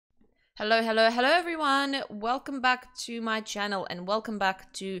Hello, hello, hello everyone! Welcome back to my channel and welcome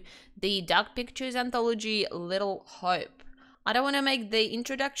back to the Dark Pictures Anthology Little Hope. I don't want to make the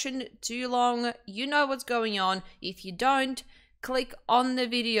introduction too long, you know what's going on. If you don't, click on the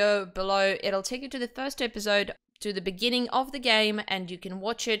video below, it'll take you to the first episode, to the beginning of the game, and you can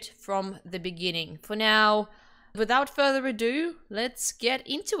watch it from the beginning. For now, without further ado, let's get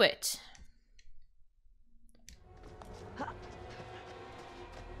into it.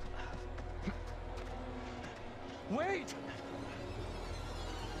 Wait!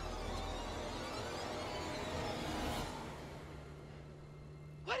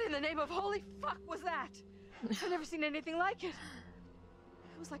 What in the name of holy fuck was that? I've never seen anything like it.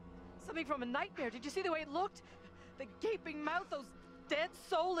 It was like something from a nightmare. Did you see the way it looked? The gaping mouth, those dead,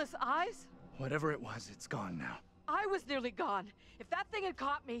 soulless eyes? Whatever it was, it's gone now. I was nearly gone. If that thing had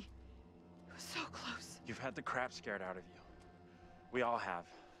caught me, it was so close. You've had the crap scared out of you. We all have.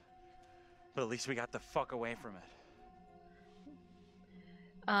 But at least we got the fuck away from it.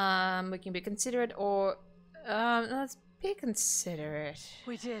 We can be considerate, or let's be considerate.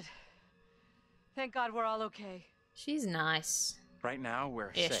 We did. Thank God we're all okay. She's nice. Right now,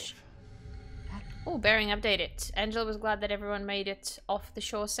 we're Ish. safe. Oh, bearing updated. Angela was glad that everyone made it off the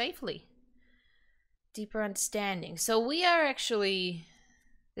shore safely. Deeper understanding. So we are actually...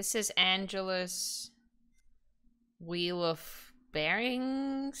 This is Angela's Wheel of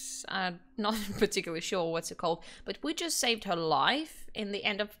Bearings. I'm not particularly sure what's it called. But we just saved her life in the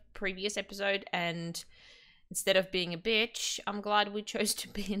end of previous episode. And instead of being a bitch, I'm glad we chose to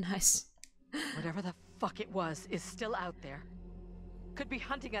be nice. Whatever the fuck it was is still out there. Could be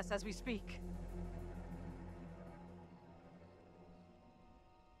hunting us as we speak.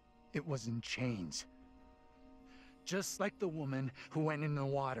 It was in chains. Just like the woman who went in the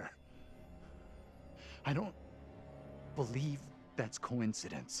water. I don't believe that's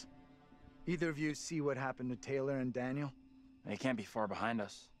coincidence. Either of you see what happened to Taylor and Daniel? They can't be far behind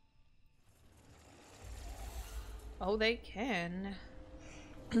us. Oh, they can.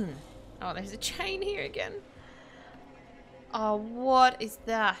 Oh, there's a chain here again. Oh, what is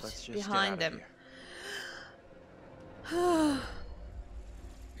that Let's just behind get out them? of here.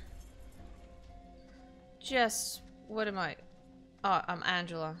 Just, what am I? Oh, I'm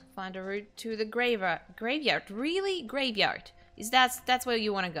Angela. Find a route to the graveyard. Graveyard? Really? Graveyard? That's where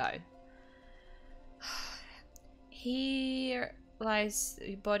you want to go? Here lies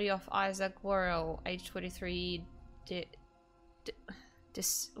the body of Isaac Worrell, age 23.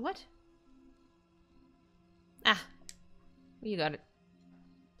 What? Ah, you got it.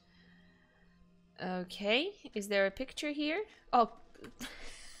 Okay, is there a picture here? Oh,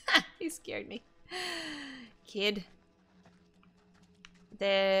 he scared me. Kid.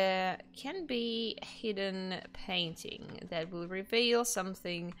 There can be hidden painting that will reveal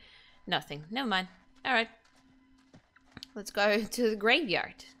something. Nothing. Never mind. Alright. Let's go to the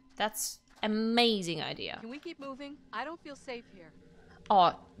graveyard. That's amazing idea. Can we keep moving? I don't feel safe here.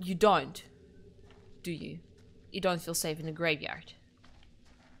 Oh, you don't, do you? You don't feel safe in the graveyard.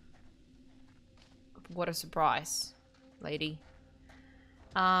 What a surprise, lady.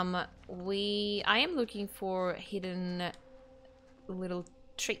 I am looking for hidden little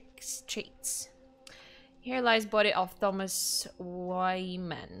treats. Here lies body of Thomas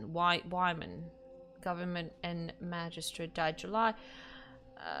Wyman, government and magistrate, died July.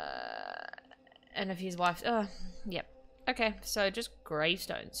 And of his wife. Yep. Okay, so just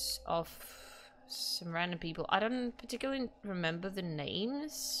gravestones of some random people. I don't particularly remember the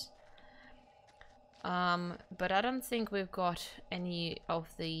names. But I don't think we've got any of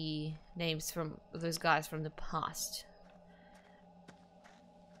the names from those guys from the past.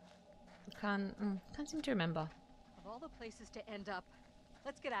 Can't seem to remember. Of all the places to end up,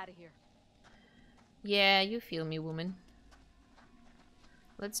 let's get out of here. Yeah, you feel me, woman.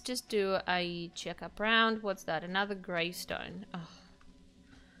 Let's just do a checkup round. What's that? Another gravestone. Oh,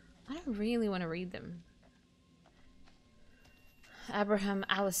 I don't really want to read them. Abraham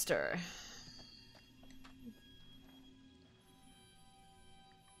Alistair.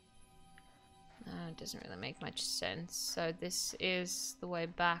 It doesn't really make much sense. So this is the way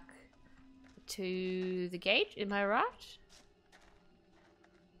back to the gate. Am I right?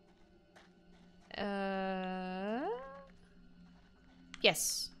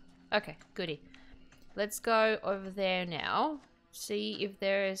 Yes. Okay, goody. Let's go over there now. See if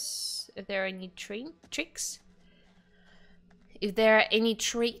there are any tricks. If there are any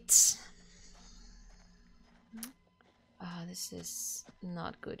treats. Oh, this is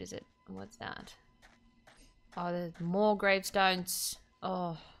not good, is it? What's that? Oh, there's more gravestones.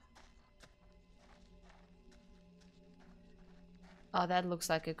 Oh. Oh, that looks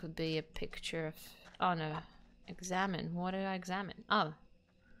like it could be a picture of... Oh no. Examine. What did I examine? Oh.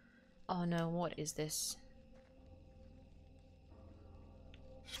 Oh no, what is this?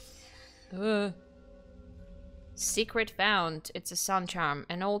 Secret found. It's a sun charm.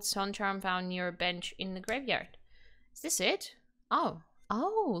 An old sun charm found near a bench in the graveyard. Is this it? Oh.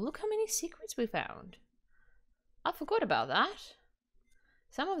 Oh, look how many secrets we found. I forgot about that.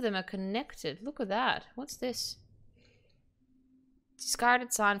 Some of them are connected. Look at that. What's this?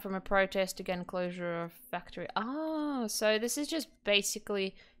 Discarded sign from a protest against closure of factory. Oh, so this is just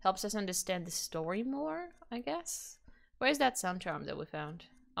basically helps us understand the story more, I guess. Where's that sun charm that we found?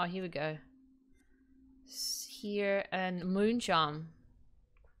 Oh, here we go. Here, and moon charm.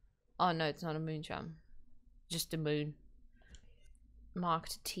 Oh no, it's not a moon charm. Just a moon.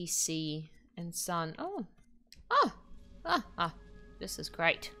 Marked TC and sun. Oh. Oh. Ah. This is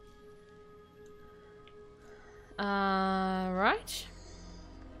great. Right.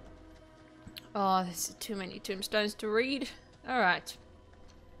 Oh, there's too many tombstones to read. Alright.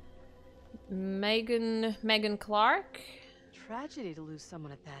 Megan Clark. Tragedy to lose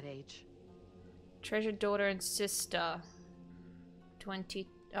someone at that age. Treasured daughter and sister. 20.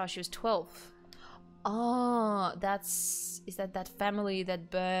 Oh, she was 12. Oh, is that family that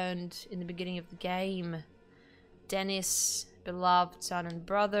burned in the beginning of the game? Dennis, beloved son and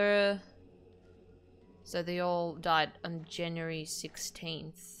brother. So they all died on January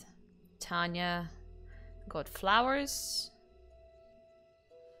 16th. Tanya got flowers.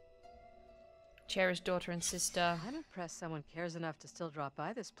 Cherished daughter and sister. I'm impressed someone cares enough to still drop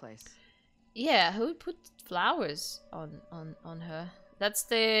by this place. Yeah, who put flowers on her? That's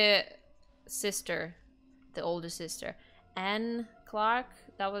the sister, the older sister. Anne Clark,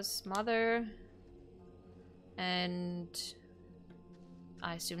 that was mother. And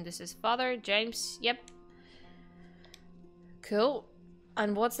I assume this is father. James, yep. Cool.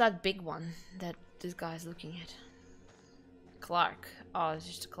 And what's that big one that this guy's looking at? Clark. Oh, it's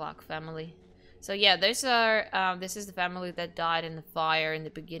just a Clark family. So yeah, those are, this is the family that died in the fire in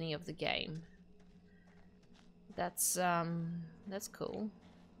the beginning of the game. That's cool.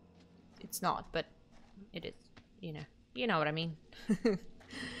 It's not, but it is, you know what I mean.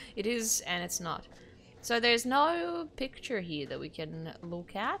 It is and it's not. So there's no picture here that we can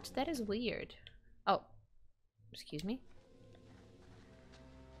look at. That is weird. Oh, excuse me.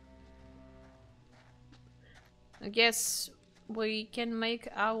 I guess we can make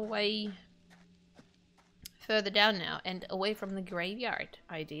our way further down now and away from the graveyard,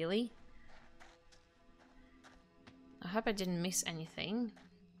 ideally. I hope I didn't miss anything.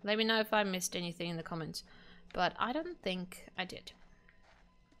 Let me know if I missed anything in the comments, but I don't think I did.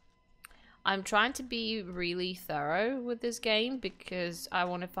 I'm trying to be really thorough with this game because I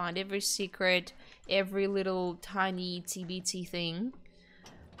want to find every secret, every little tiny TBT thing.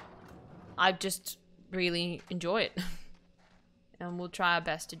 I just really enjoy it. And we'll try our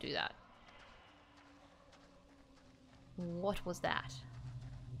best to do that. What was that?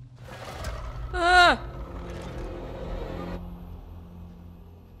 Ah!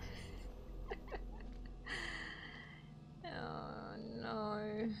 Oh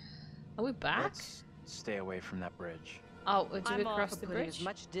no. Are we back? Let's stay away from that bridge. Oh, do we I'm all cross for the putting bridge? as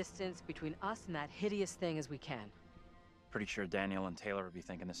much distance between us and that hideous thing as we can. Pretty sure Daniel and Taylor would be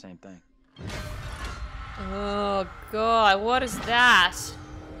thinking the same thing. Oh god, what is that?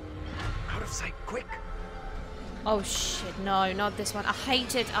 Out of sight, quick! Oh shit, no, not this one. I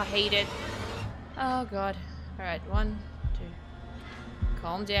hate it, I hate it. Oh god. Alright, 1, 2.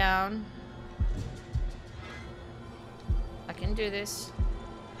 Calm down. I can do this.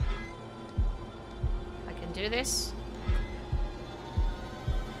 I can do this.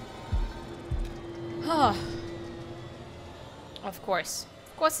 Oh. Of course.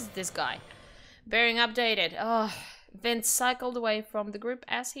 Of course it's this guy. Bearing updated. Oh. Vince cycled away from the group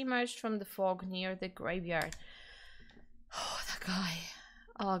as he emerged from the fog near the graveyard. Oh, that guy.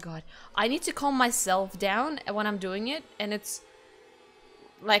 Oh god. I need to calm myself down when I'm doing it, and it's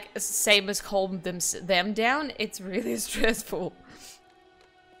like same as calm them down. It's really stressful.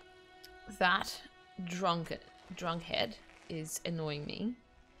 That drunk head is annoying me.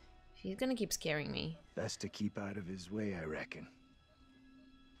 He's gonna keep scaring me. Best to keep out of his way, I reckon.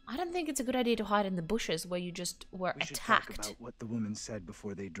 I don't think it's a good idea to hide in the bushes where you just were We should talk attacked. about what the woman said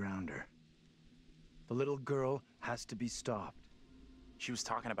before they drowned her. The little girl has to be stopped. She was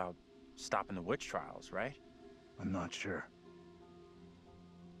talking about stopping the witch trials, right? I'm not sure.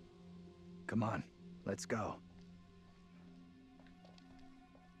 Come on, let's go.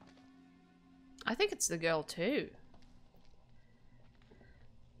 I think it's the girl too.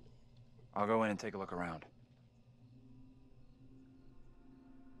 I'll go in and take a look around.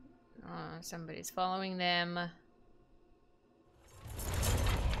 Somebody's following them.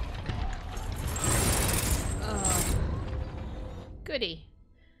 Oh. Goody.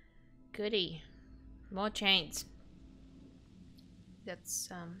 Goody. More chains. That's,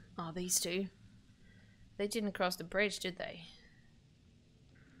 oh, these two. They didn't cross the bridge, did they?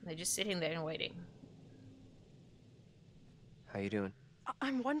 They're just sitting there and waiting. How you doing?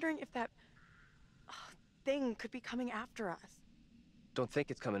 I'm wondering if that thing could be coming after us. Don't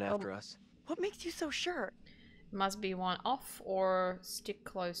think it's coming after us. What makes you so sure? Must be one off or stick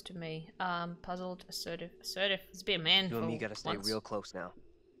close to me. Puzzled, assertive. Assertive. Let's be a man. You and me gotta stay once. real close now.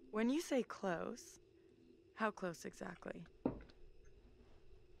 When you say close, how close exactly?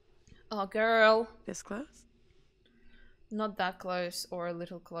 Oh, girl. This close? Not that close or a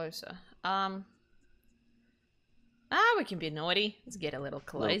little closer. We can be naughty. Let's get a little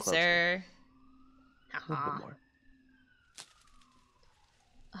closer. A little bit Haha. more.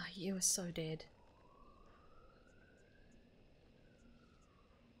 Oh, you were so dead.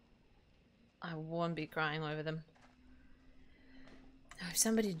 I won't be crying over them. If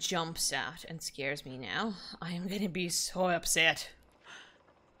somebody jumps out and scares me now, I am gonna be so upset.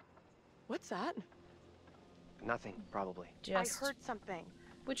 What's that? Nothing, probably. Just I heard something.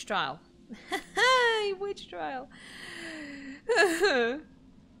 witch trial. Witch trial.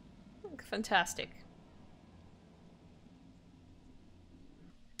 Fantastic.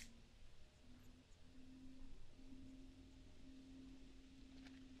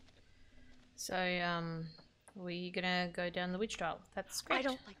 So, we're gonna go down the witch trial. That's great. I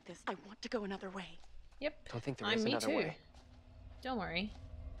don't like this. I want to go another way. Yep. Don't think there is Me another too. way. Don't worry.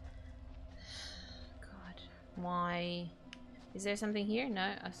 God, why? Is there something here? No,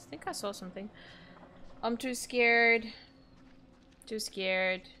 I think I saw something. I'm too scared. Too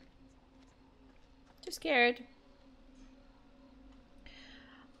scared. Too scared.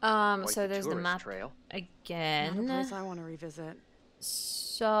 Quite So there's the tourist map trail. Not a again. place I want to revisit.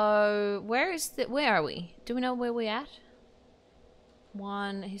 So where are we? Do we know where we're at?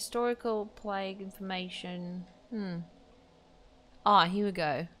 One historical plague information. Ah, here we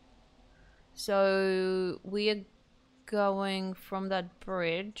go. So we are going from that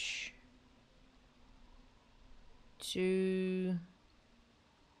bridge to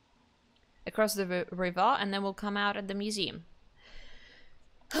across the river, and then we'll come out at the museum.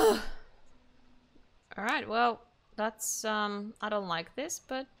 Alright, well, that's, I don't like this,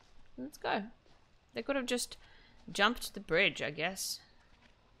 but let's go. They could have just jumped the bridge, I guess.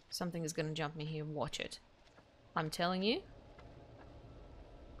 Something is gonna jump me here, watch it. I'm telling you.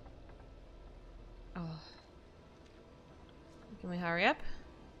 Oh. Can we hurry up?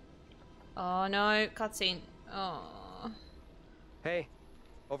 Oh no, cutscene. Oh. Hey,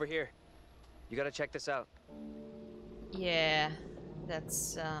 over here. You gotta check this out. Yeah,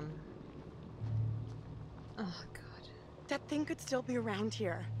 that's, oh god. That thing could still be around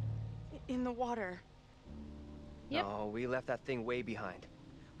here. In the water. Yep. No, we left that thing way behind.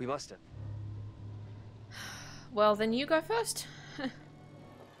 We must have. Well, then you go first. Oh,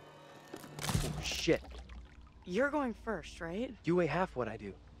 shit. You're going first, right? You weigh half what I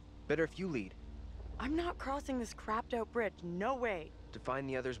do. Better if you lead. I'm not crossing this crapped out bridge. No way. To find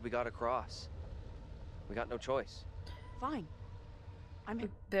the others we gotta cross. We got no choice. Fine. I'm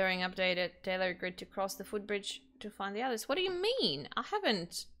Bearing updated. Taylor agreed to cross the footbridge to find the others. What do you mean? I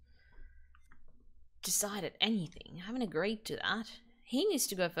haven't decided anything. I haven't agreed to that. He needs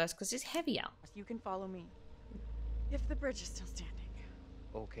to go first because he's heavier. You can follow me. If the bridge is still standing.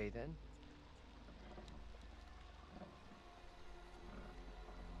 Okay then.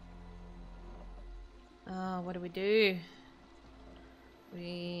 What do?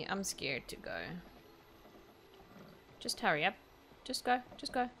 I'm scared to go. Just hurry up. Just go.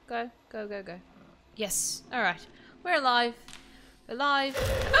 Just go. Go. Go, go, go. Yes. Alright. We're alive. Alive.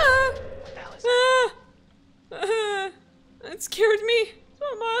 Ah! Ah! It scared me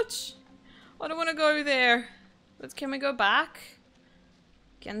so much. I don't want to go there. But can we go back?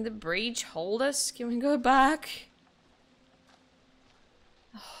 Can the bridge hold us? Can we go back?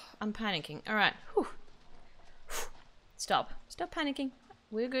 I'm panicking. Alright. Whew. Stop. Stop panicking.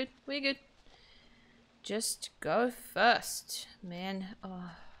 We're good. We're good. Just go first. Man. Oh,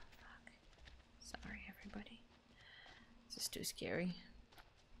 fuck. Sorry, everybody. This is too scary.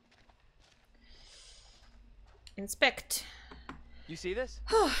 Inspect. You see this?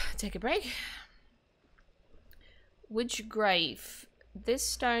 Take a break. Which grave? This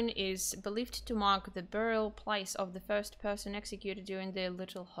stone is believed to mark the burial place of the first person executed during the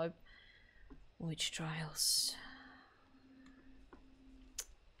Little Hope witch trials.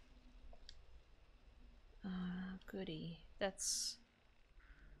 Goody. That's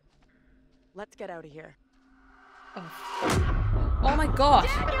Let's get out of here. Oh my god!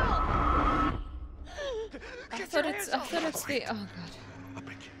 Daniel! I thought it's the oh god. I'll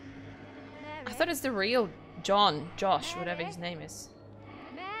break you. I thought it's the real Josh, whatever his name is.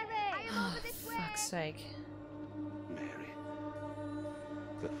 Mary! Oh, fuck's sake. Mary,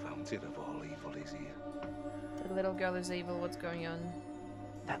 the fountain of all evil is here. The little girl is evil, what's going on?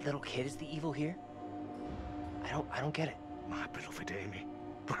 That little kid is the evil here? I don't get it. My beloved Amy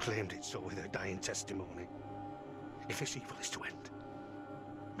proclaimed it so with her dying testimony. If this evil is to end,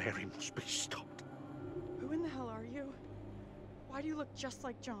 Mary must be stopped. Who in the hell are you? Why do you look just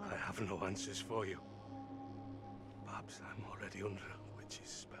like John? I have no answers for you. Perhaps I'm already under a witch's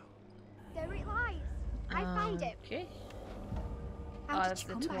spell. There it lies. I found it. Okay. How Oh, did that's you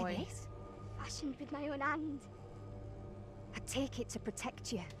the come by toy. this? Fashioned with my own hand. I take it to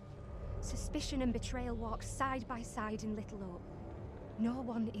protect you. Suspicion and betrayal walk side by side in Little Hope. No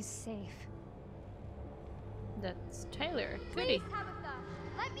one is safe. That's Taylor. Goody. Please, Tabitha,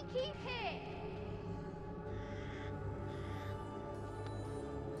 let me keep here.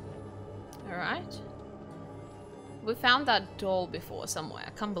 Alright. We found that doll before somewhere.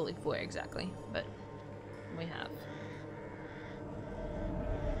 I can't believe where exactly, but we have.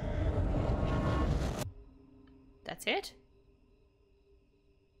 That's it?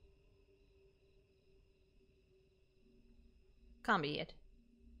 Can't be it.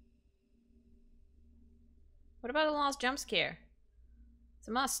 What about the last jump scare? It's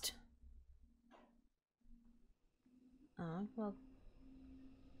a must. Oh, well.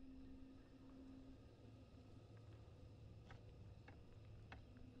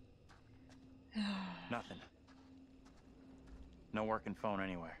 Nothing. No working phone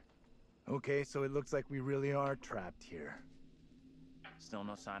anywhere. Okay, so it looks like we really are trapped here. Still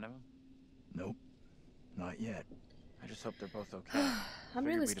no sign of him? Nope. Not yet. I just hope they're both okay. I'm Figured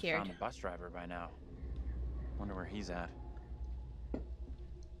really we'd have scared. found the bus driver by now. Wonder where he's at.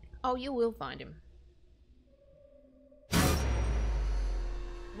 Oh, you will find him.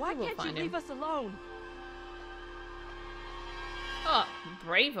 Why We'll can't you find him. leave us alone? Oh,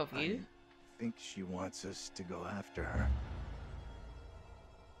 brave of you. I think she wants us to go after her.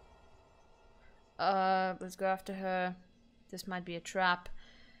 Let's go after her. This might be a trap.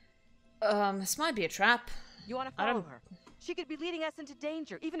 This might be a trap. You want to I follow don't- her? She could be leading us into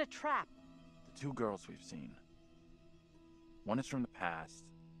danger, even a trap. The two girls we've seen. One is from the past.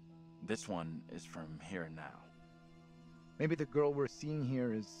 This one is from here and now. Maybe the girl we're seeing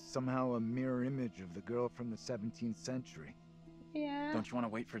here is somehow a mirror image of the girl from the 17th century. Yeah. Don't you want to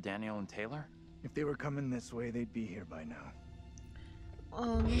wait for Daniel and Taylor? If they were coming this way, they'd be here by now.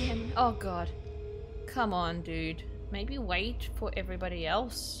 Oh man. Oh god. Come on, dude. Maybe wait for everybody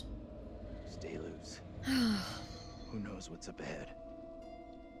else. Stay loose. Who knows what's up ahead?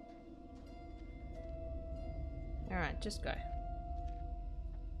 Alright, just go.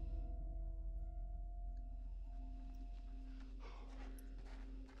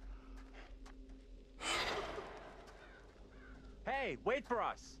 Hey, wait for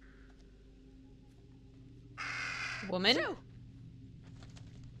us! Woman?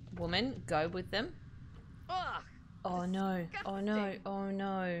 Woman, go with them. Ugh! Oh no. Oh no. Disgusting. Oh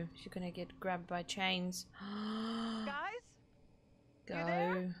no. She's gonna get grabbed by chains. Guys? Go. You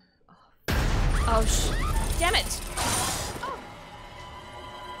there? Oh damn it!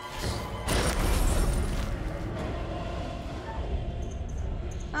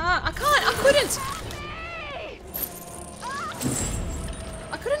 I can't! I couldn't!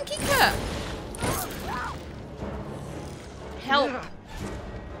 I couldn't kick her! Help!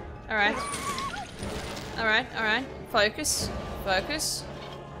 Alright. Alright, alright. Focus. Focus.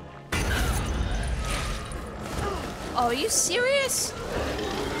 Oh, are you serious?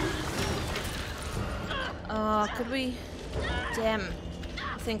 Oh, could we... Damn.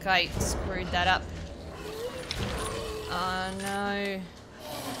 I think I screwed that up. Oh no.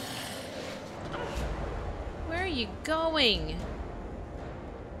 Where are you going?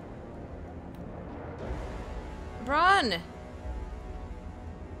 Run!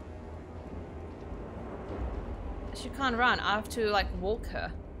 She can't run. I have to, like, walk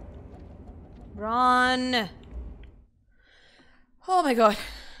her. Run! Oh my god.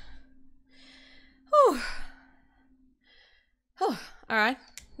 Whew. Oh, alright.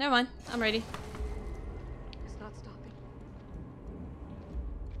 Never mind. I'm ready. It's not stopping.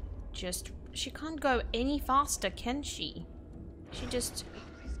 Just... She can't go any faster, can she? She just...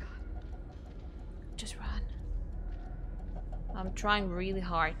 Please, God. Just run. I'm trying really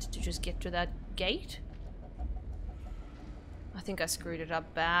hard to just get to that gate. I think I screwed it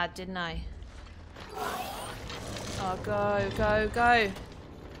up bad, didn't I? Oh, go, go, go.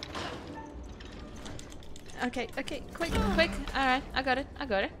 Okay, okay, quick, quick. Alright, I got it, I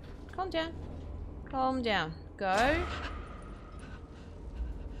got it. Calm down. Calm down. Go.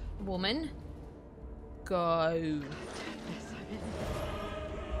 Woman. Go.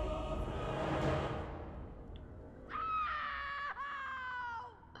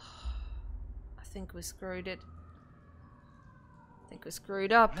 I think we screwed it. I think we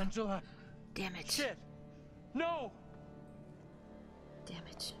screwed up. Angela! Damn it. Shit! No! Damn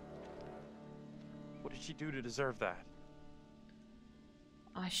it. What did she do to deserve that?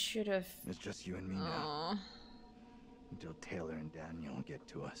 I should have. It's just you and me now. Until Taylor and Daniel get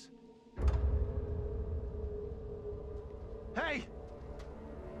to us. Hey!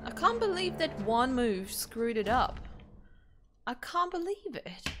 I can't believe that one move screwed it up. I can't believe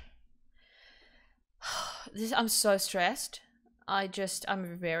it. I'm so stressed.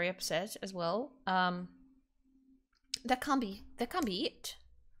 I'm very upset as well. That can't be it.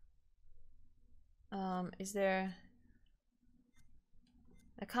 Is there?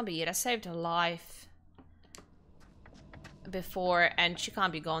 That can't be it. I saved her life before, and she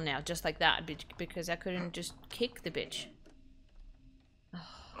can't be gone now, just like that, because I couldn't just kick the bitch.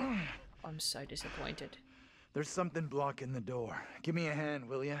 Oh, I'm so disappointed. There's something blocking the door. Give me a hand,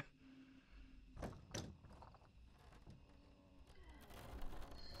 will ya?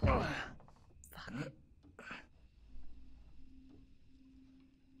 Fuck.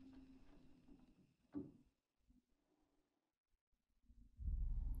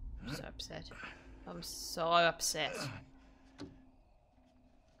 I'm so upset. I'm so upset.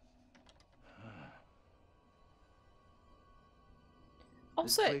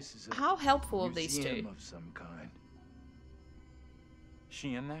 Also, place is a how helpful are these museum two? of some kind.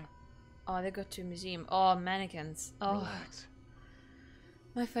 She in there? Oh, they got to a museum. Oh, mannequins. Oh, Relax.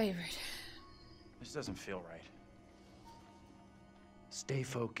 my favorite. This doesn't feel right. Stay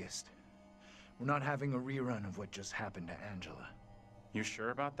focused. We're not having a rerun of what just happened to Angela. You sure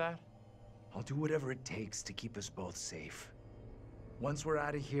about that? I'll do whatever it takes to keep us both safe. Once we're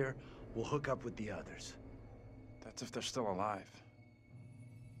out of here, we'll hook up with the others. That's if they're still alive.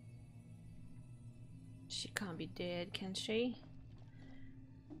 She can't be dead, can she?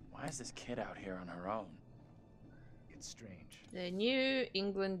 Why is this kid out here on her own? It's strange. The New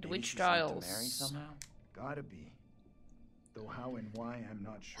England Maybe Witch she's sent Trials. to Mary somehow? Gotta be. Though how and why, I'm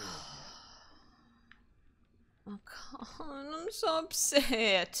not sure. Oh, God, I'm so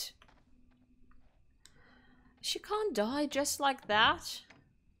upset. She can't die just like that.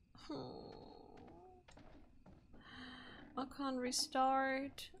 I can't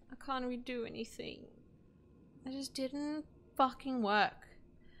restart. I can't redo anything. It just didn't fucking work.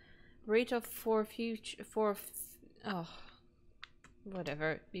 Read of oh,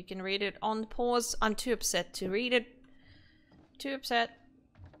 whatever. You can read it on pause. I'm too upset to read it. Too upset.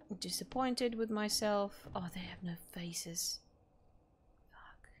 Disappointed with myself. Oh, they have no faces.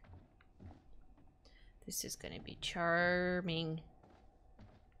 Fuck. This is gonna be charming.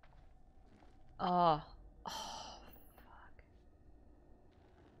 Oh. Oh, fuck.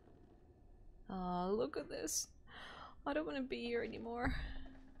 Oh, look at this. I don't want to be here anymore.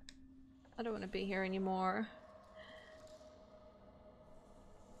 I don't want to be here anymore.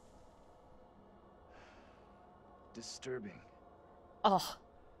 Disturbing. Oh,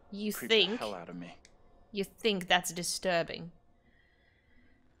 you Creep think? the hell out of me. You think that's disturbing?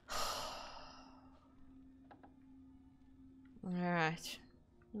 Alright.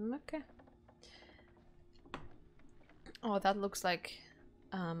 Okay. Oh, that looks like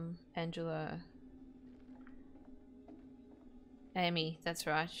Angela. Amy, that's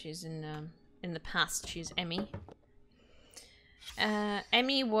right. She's in the past. She's Emmy.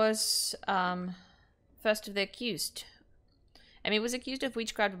 Emmy was first of the accused. Emmy was accused of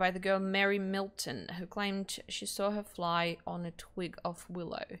witchcraft by the girl Mary Milton, who claimed she saw her fly on a twig of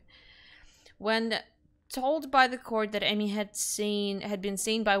willow. When told by the court that Emmy had been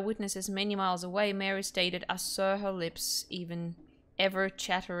seen by witnesses many miles away, Mary stated, "I saw her lips even ever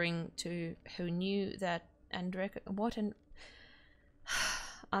chattering to who knew that and what an."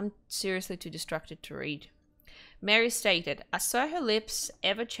 I'm seriously too distracted to read. Mary stated, "I saw her lips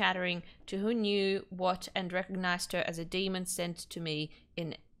ever chattering to who knew what and recognized her as a demon sent to me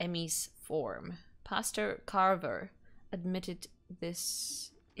in Emmy's form." Pastor Carver admitted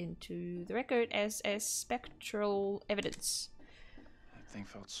this into the record as spectral evidence. That thing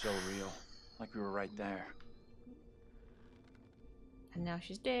felt so real. Like we were right there. And now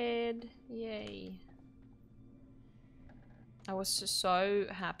she's dead. Yay. I was so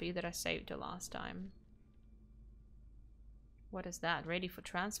happy that I saved her last time. What is that? Ready for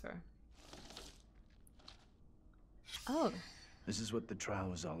transfer. Oh. This is what the trial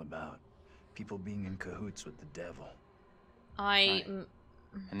was all about. People being in cahoots with the devil. I... Right.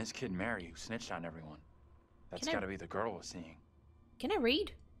 And this kid Mary who snitched on everyone. That's Can I- gotta be the girl we're seeing. Can I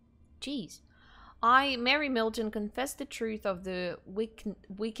read? Jeez. I, Mary Milton, confess the truth of the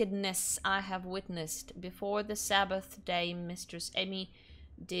wickedness I have witnessed. Before the Sabbath day, Mistress Emmy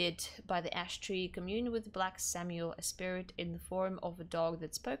did, by the ash tree, commune with Black Samuel, a spirit in the form of a dog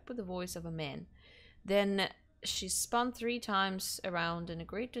that spoke with the voice of a man. Then she spun 3 times around and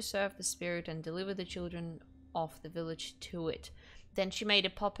agreed to serve the spirit and deliver the children of the village to it. Then she made a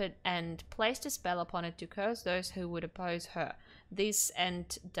puppet and placed a spell upon it to curse those who would oppose her. These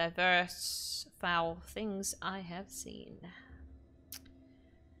and diverse foul things I have seen.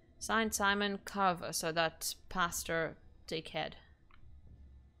 Signed, Simon Carver. So that's Pastor Dickhead.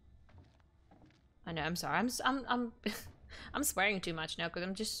 I know. I'm sorry. I'm I'm swearing too much now because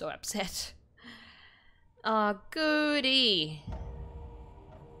I'm just so upset. Goody.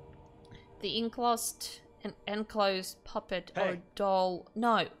 The enclosed puppet or Hey, doll.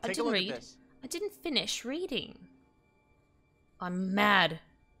 No, I Take a didn't look read. at this. I didn't finish reading. I'm mad.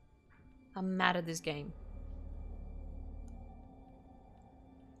 I'm mad at this game.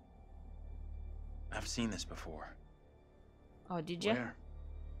 I've seen this before. Oh, did you? Where?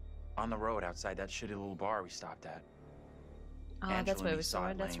 On the road outside that shitty little bar we stopped at. Oh, Angela that's and where me we saw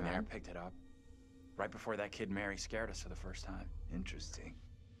it. That's laying there, right. picked it up. Right before that kid Mary scared us for the first time. Interesting.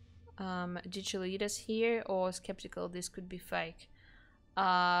 Did she lead us here or skeptical this could be fake?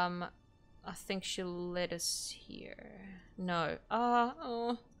 I think she led us here. No.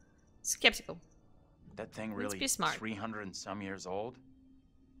 Skeptical. That thing Let's really be smart. 300 and some years old?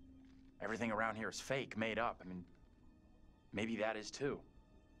 Everything around here is fake, made up. I mean, maybe that is too.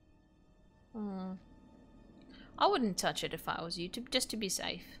 I wouldn't touch it if I was you, just to be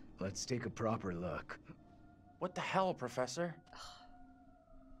safe. Let's take a proper look. What the hell, Professor?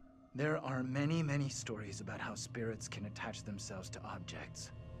 There are many, many stories about how spirits can attach themselves to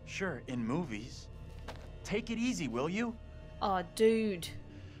objects. Sure, in movies. Take it easy, will you? Oh, dude.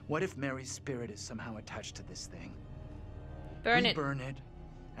 What if Mary's spirit is somehow attached to this thing? Burn We it. burn it,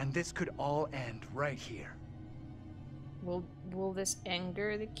 and this could all end right here. Will this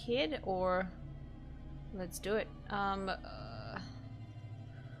anger the kid or let's do it.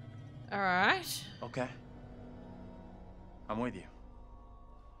 Alright. Okay. I'm with you.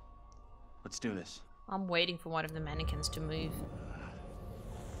 Let's do this. I'm waiting for one of the mannequins to move.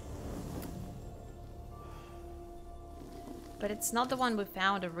 But it's not the one we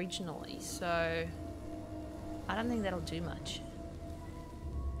found originally, so I don't think that'll do much.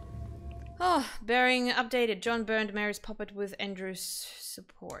 Oh, bearing updated. John burned Mary's puppet with Andrew's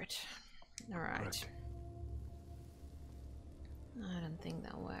support. Alright. Correct. I don't think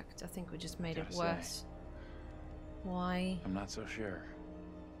that worked. I think we just made it Gotta worse. Why? I'm not so sure.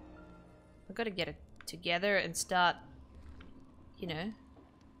 We've got to get it together and start, you know,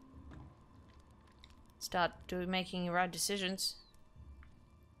 making the right decisions.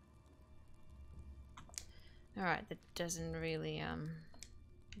 Alright, that doesn't really,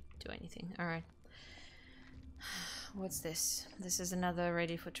 do anything. Alright. What's this? This is another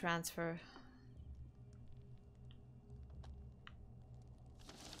ready for transfer.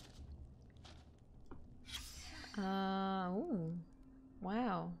 Ooh.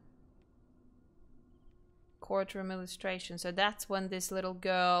 Wow. Courtroom illustration. So that's when this little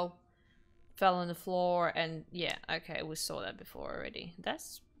girl fell on the floor and yeah, okay, we saw that before already.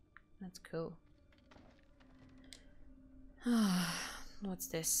 That's cool. What's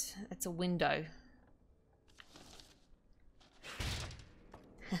this? It's a window.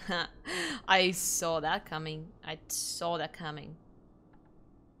 I saw that coming. I saw that coming.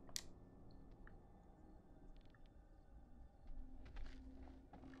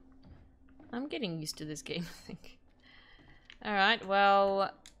 I'm getting used to this game, I think. Alright,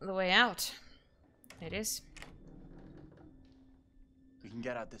 well, the way out. It is. We can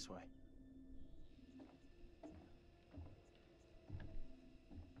get out this way.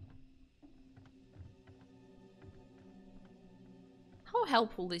 How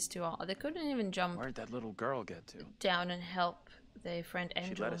helpful these two are. They couldn't even jump Where'd that little girl get to? down and help their friend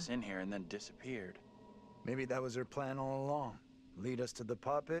Angela. She let us in here and then disappeared. Maybe that was her plan all along. Lead us to the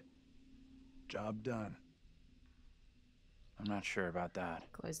puppet. Job done. I'm not sure about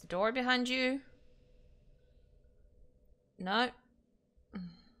that. Close the door behind you. No.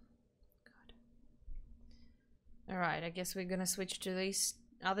 God. Alright, I guess we're gonna switch to these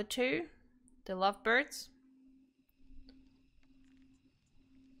other two. The lovebirds.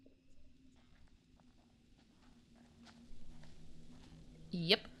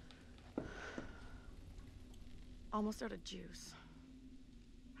 Yep. Almost out of juice.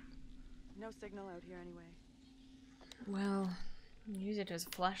 No signal out here anyway. Well, use it as a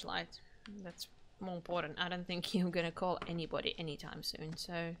flashlight. That's more important. I don't think you're gonna call anybody anytime soon,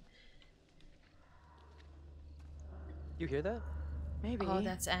 so... You hear that? Maybe. Oh,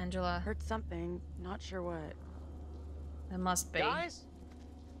 that's Angela. Heard something. Not sure what. It must be. Guys?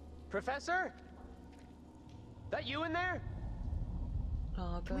 Professor? That you in there?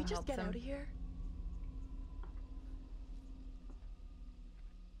 Oh, go Can we just help get them. out of here?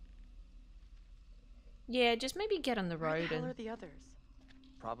 Yeah, just maybe get on the Where the road hell and... are the others?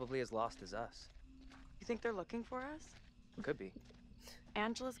 Probably as lost as us. You think they're looking for us? Could be.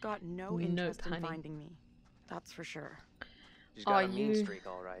 Angela's got no Nope, interest in honey. finding me. That's for sure. She's got Are a mean you- streak,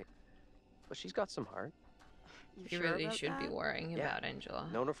 all right. But she's got some heart. You You sure really about should be that? worrying Yeah. about Angela.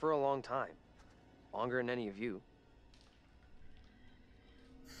 Known her for a long time. Longer than any of you.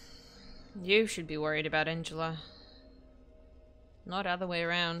 You should be worried about Angela. Not other way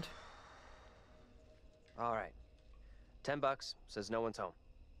around. All right. $10 says no one's home.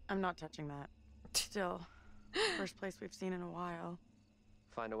 I'm not touching that. Still, first place we've seen in a while.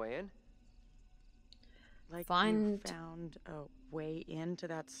 Find a way in? Like Find- you found a way into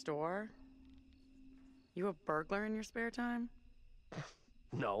that store? You a burglar in your spare time?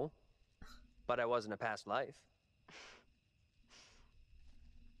 No. But I was in a past life.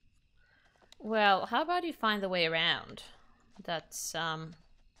 Well, how about you find the way around? That's,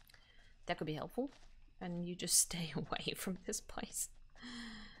 that could be helpful. And you just stay away from this place.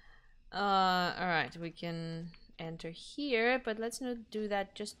 Alright, we can enter here, but let's not do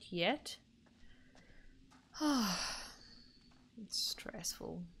that just yet. It's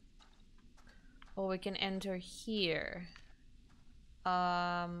stressful. Or we can enter here.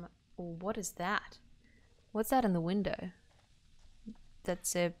 What is that? What's that in the window?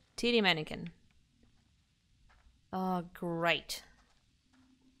 That's a titty mannequin. Oh, great.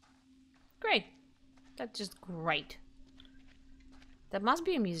 Great. That's just great. That must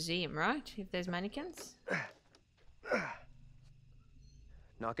be a museum, right? If there's mannequins.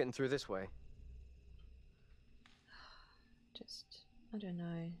 Not getting through this way. Just, I don't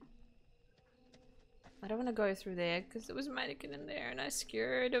know. I don't want to go through there because there was a mannequin in there and I'm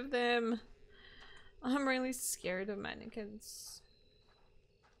scared of them. I'm really scared of mannequins.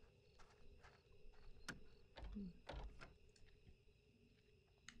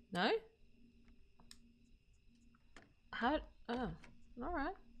 No? How? Oh,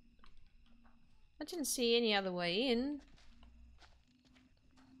 alright. I didn't see any other way in.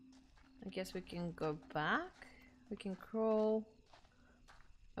 I guess we can go back. We can crawl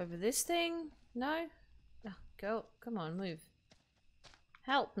over this thing. No? Oh, go. Come on, move.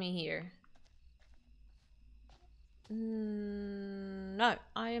 Help me here. No,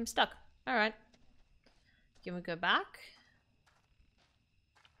 I am stuck. Alright. Can we go back?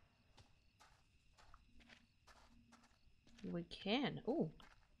 We can. Ooh.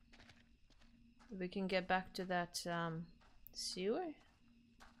 We can get back to that sewer.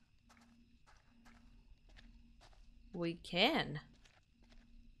 We can.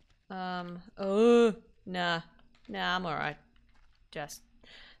 Oh, nah. Nah, I'm alright. Just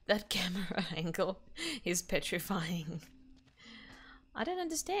that camera angle is petrifying. I don't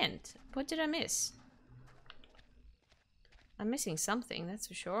understand. What did I miss? I'm missing something, that's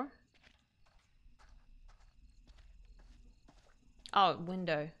for sure. Oh,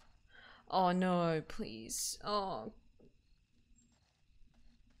 window. Oh no, please. Oh.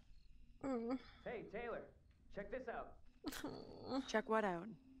 Hey, Taylor, check this out. Check what out?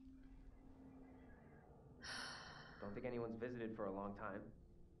 Don't think anyone's visited for a long time.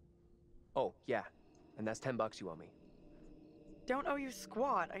 Oh, yeah. And that's $10 you owe me. Don't owe you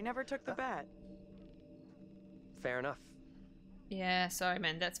squat. I never took the bet. Fair enough. Yeah, sorry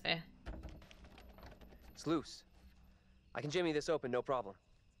man, that's fair. It's loose. I can jimmy this open, no problem.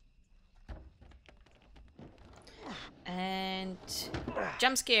 And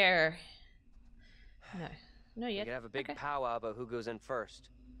jump scare. No, no We yet. could have a big Okay. powwow about who goes in first.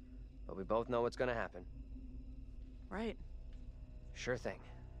 But we both know what's gonna happen. Right. Sure thing.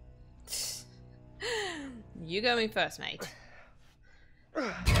 You go me first, mate.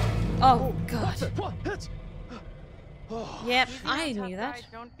 Oh god. What? Yep, Easy I now, knew tough that. guy.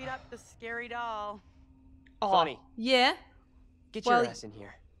 Don't beat up the scary doll. Oh, Funny. yeah. Get Well, your ass in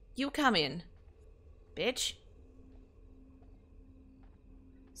here. You come in, bitch.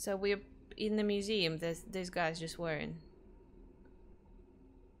 So we're in the museum. These guys just were in.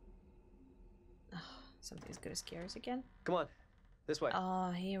 Oh, something's gonna scare us again. Come on. This way.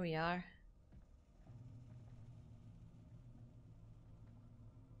 Oh, here we are.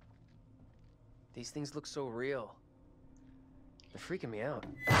 These things look so real. They're freaking me out.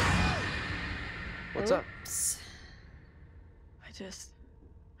 What's up? Oops.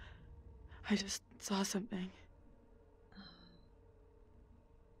 I just saw something.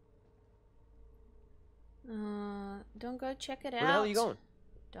 Don't go check it out. Where the hell are you going?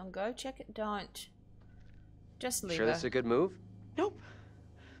 Don't go check it. Don't. Just leave Sure her. this is a good move? Nope.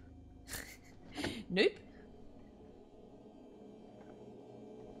 Nope.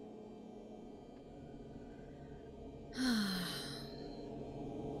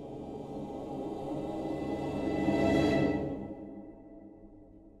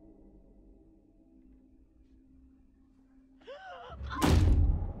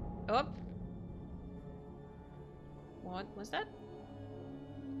 Oh. What was that?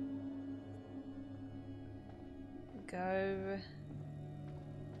 Go.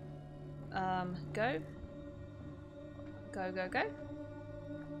 Go. Go, go, go.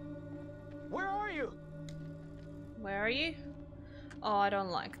 Where are you? Where are you? Oh, I don't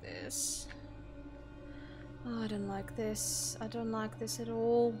like this. Oh, I don't like this. I don't like this at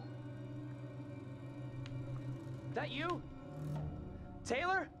all. That you?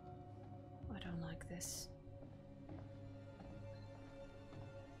 Taylor? I don't like this.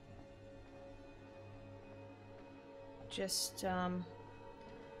 Just,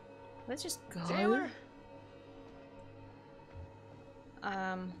 let's just go. Taylor?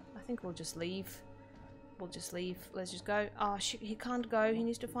 I think we'll just leave. We'll just leave. Let's just go. Oh, shit, he can't go. He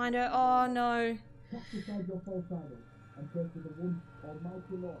needs to find her. Oh, no.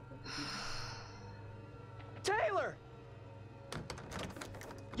 Taylor!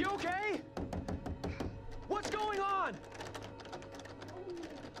 You okay? What's going on?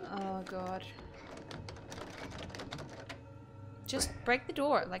 Oh, God. Just break the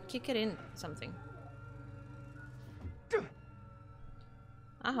door. Like, kick it in. Something.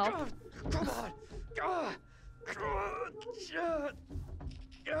 I hope. Come on.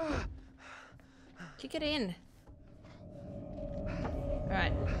 Kick it in.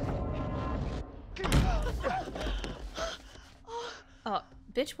 Alright. Oh,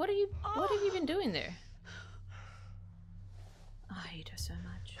 bitch, what have you been doing there? Oh, I hate her so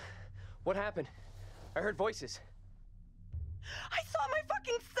much. What happened? I heard voices. I saw my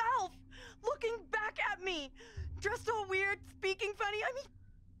fucking self looking back at me, dressed all weird, speaking funny. I mean,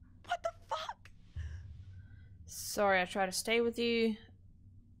 what the fuck? Sorry, I tried to stay with you.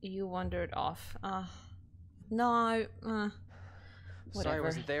 You wandered off. No. Whatever. Sorry I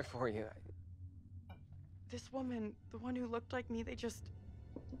wasn't there for you. This woman, the one who looked like me, they just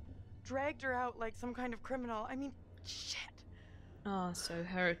dragged her out like some kind of criminal. I mean, shit. Oh, so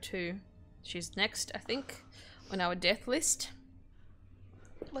her too. She's next, I think, on our death list.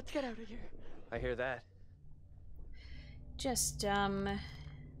 Let's get out of here. I hear that. Just, yeah.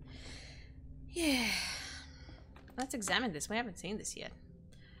 Let's examine this. We haven't seen this yet.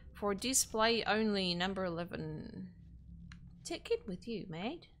 For display only, number 11. Take it with you,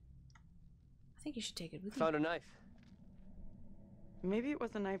 mate. I think you should take it with you. Found a knife. Maybe it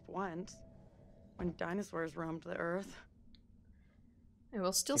was a knife once, when dinosaurs roamed the earth. It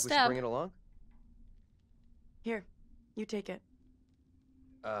will still Think we should stab. bring it along? Here, you take it.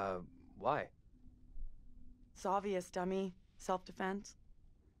 Why? It's obvious, dummy. Self-defense.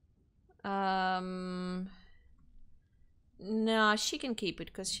 No, she can keep it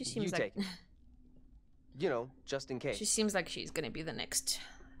because she seems You like take it. You know, just in case. she seems like she's gonna be the next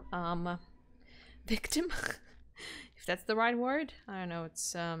victim. If that's the right word. I don't know,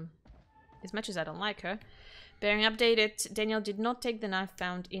 it's as much as I don't like her. Bearing updated, Daniel did not take the knife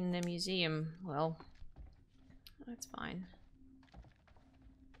found in the museum. Well, that's fine.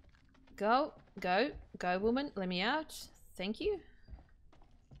 Go, go, go, woman. Let me out. Thank you.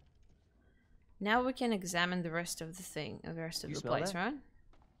 Now we can examine the rest of the thing, the rest of You the smell place, that? right?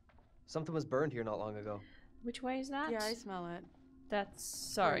 Something was burned here not long ago. Which way is that? Yeah, I smell it. That's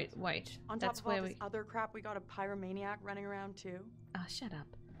sorry. Wait. On top That's of all where this we. other crap, we got a pyromaniac running around too. Ah, shut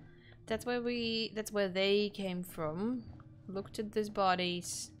up. That's where we. That's where they came from. Looked at these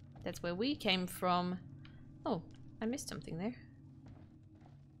bodies. That's where we came from. Oh, I missed something there.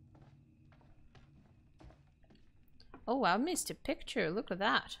 Oh, I missed a picture. Look at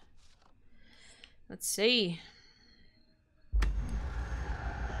that. Let's see.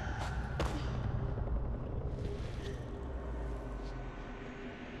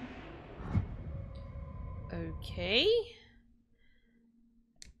 Okay.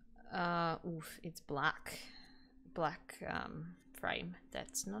 Oof, it's black. Black, frame.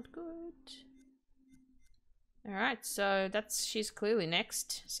 That's not good. Alright, so she's clearly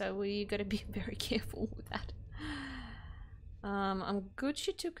next. So we gotta be very careful with that. I'm good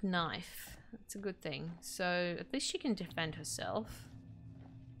she took knife. That's a good thing. So at least she can defend herself.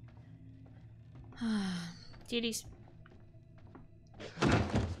 titties.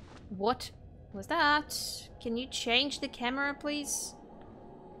 What was that? Can you change the camera, please?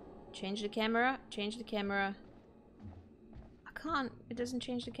 Change the camera. Change the camera. I can't. It doesn't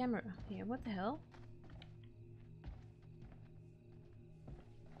change the camera. Yeah, what the hell?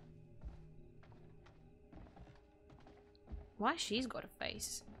 Why she's got a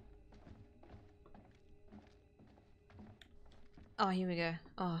face? Oh, here we go.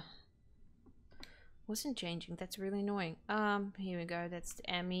 Oh. Wasn't changing. That's really annoying. Here we go. That's the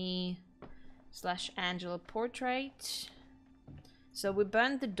Emmy/Angela portrait. So we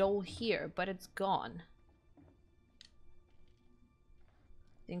burned the doll here, but it's gone.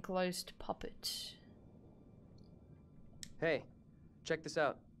 The enclosed puppet. Hey, check this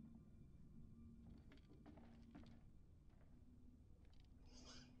out.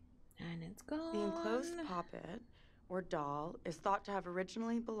 And it's gone. The enclosed puppet, or doll, is thought to have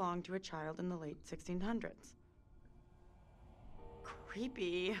originally belonged to a child in the late 1600s.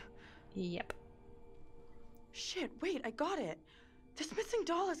 Creepy. Yep. Shit, wait, I got it. This missing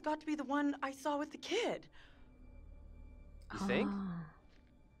doll has got to be the one I saw with the kid. You think? Ah.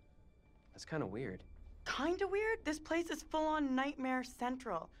 That's kind of weird. Kinda weird? This place is full-on Nightmare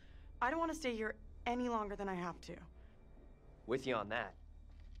Central. I don't want to stay here any longer than I have to. With you on that.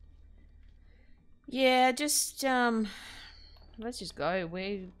 Yeah, just let's just go.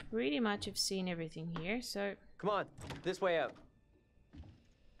 We pretty much have seen everything here, so Come on, this way out.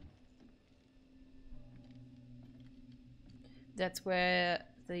 that's where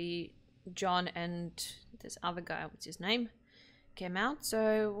the John and this other guy, what's his name, came out.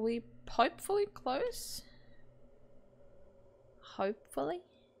 So we hopefully close. Hopefully.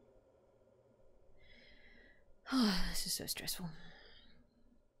 Oh, this is so stressful.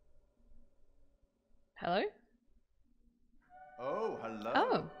 Hello? Oh, hello.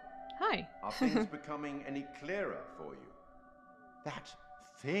 Oh, hi. Are things becoming any clearer for you? That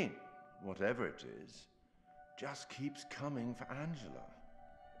thing, whatever it is, just keeps coming for Angela.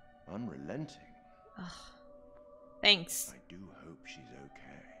 Unrelenting. Ugh. Thanks. I do hope she's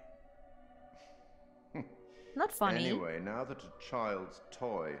okay. Not funny. Anyway, now that a child's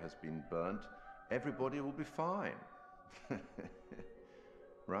toy has been burnt, everybody will be fine.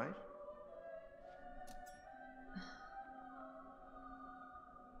 Right?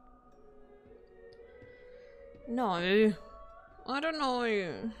 No. I don't know.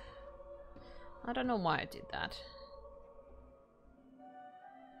 I don't know why I did that.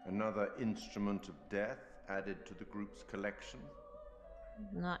 Another instrument of death added to the group's collection.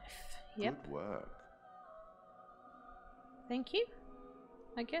 Knife. Yep. Good work. Thank you.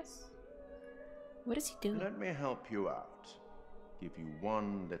 I guess. What is he doing? Let me help you out. Give you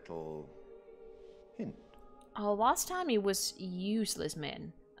one little hint. Oh, last time he was useless,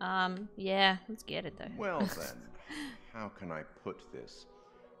 man. Yeah, let's get it though. Well then, how can I put this?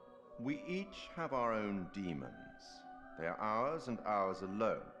 We each have our own demons. They are ours and ours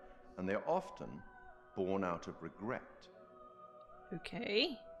alone, and they are often born out of regret.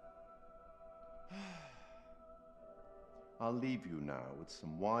 Okay. I'll leave you now with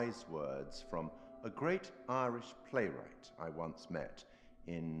some wise words from a great Irish playwright I once met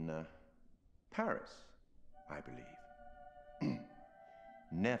in Paris, I believe.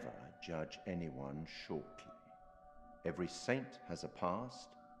 Never judge anyone shortly. Every saint has a past,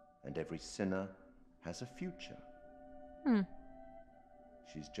 and every sinner has a future.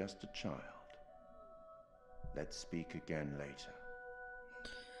 She's just a child. Let's speak again later.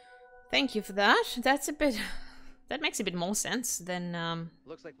 Thank you for that. That's a bit... That makes a bit more sense than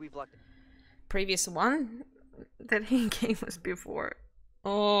Looks like we've lucked. previous one that he gave us before.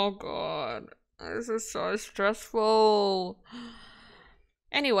 Oh god. This is so stressful.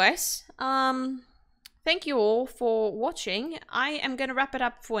 Anyways, thank you all for watching. I am going to wrap it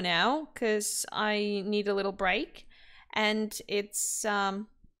up for now because I need a little break, and it's been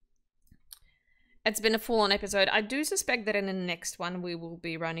a full-on episode. I do suspect that in the next one we will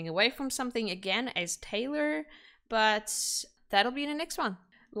be running away from something again as Taylor, but that'll be in the next one.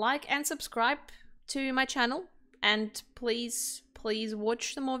 Like and subscribe to my channel, and please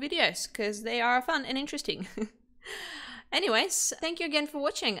watch some more videos because they are fun and interesting. Anyways, thank you again for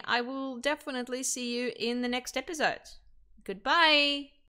watching. I will definitely see you in the next episode. Goodbye!